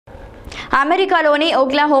అమెరికాలోని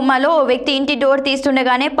ఓక్లహోమాలో ఓ వ్యక్తి ఇంటి డోర్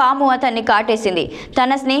తీస్తుండగానే పాము అతన్ని కాటేసింది.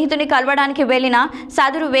 తన స్నేహితుని కలవడానికి వెళ్లిన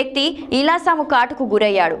సదరు వ్యక్తి ఇలాసాము కాటుకు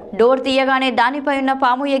గురయ్యాడు. డోర్ తీయగానే దానిపై ఉన్న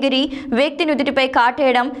పాము ఎగిరి వ్యక్తి నుదుటిపై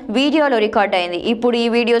కాటేయడం వీడియోలో రికార్డ్ అయింది. ఇప్పుడు ఈ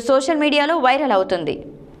వీడియో సోషల్ మీడియాలో వైరల్ అవుతుంది.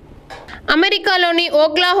 అమెరికాలోని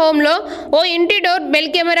ఓక్లహోమాలో ఓ ఇంటి డోర్ బెల్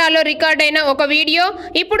కెమెరాలో రికార్డైన ఒక వీడియో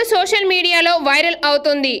ఇప్పుడు సోషల్ మీడియాలో వైరల్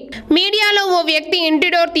అవుతుంది. మీడియాలో ఓ వ్యక్తి ఇంటి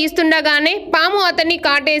డోర్ తీస్తుండగానే పాము అతన్ని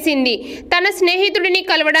కాటేసింది. తన స్నేహితుడిని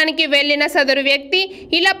కలవడానికి వెళ్లిన సదరు వ్యక్తి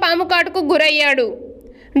ఇలా పాము కాటుకు గురయ్యాడు.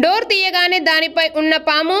 డోర్ తీయగానే దానిపై ఉన్న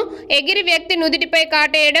పాము ఎగిరి వ్యక్తి నుదిటిపై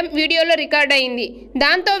కాటేయడం వీడియోలో రికార్డ్ అయింది.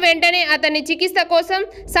 దాంతో వెంటనే అతన్ని చికిత్స కోసం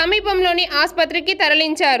సమీపంలోని ఆసుపత్రికి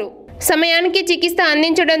తరలించారు. సమయానికి చికిత్స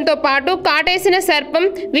అందించడంతో పాటు కాటేసిన సర్పం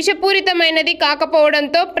విషపూరితమైనది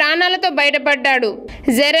కాకపోవడంతో ప్రాణాలతో బయటపడ్డాడు.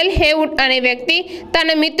 జెరెల్ హేవుడ్ అనే వ్యక్తి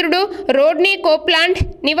తన మిత్రుడు రోడ్నీ కోప్లాండ్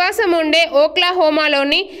నివాసం ఉండే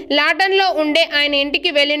ఓక్లహోమాలోని లాటన్లో ఉండే ఆయన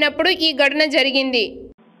ఇంటికి వెళ్ళినప్పుడు ఈ ఘటన జరిగింది.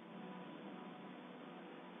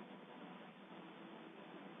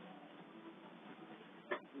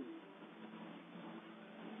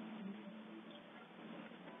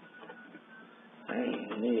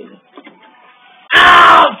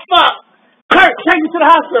 Oh, fuck! Kurt, take me to the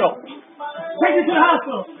hospital! Take me to the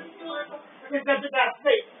hospital! I think that's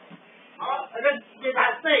state.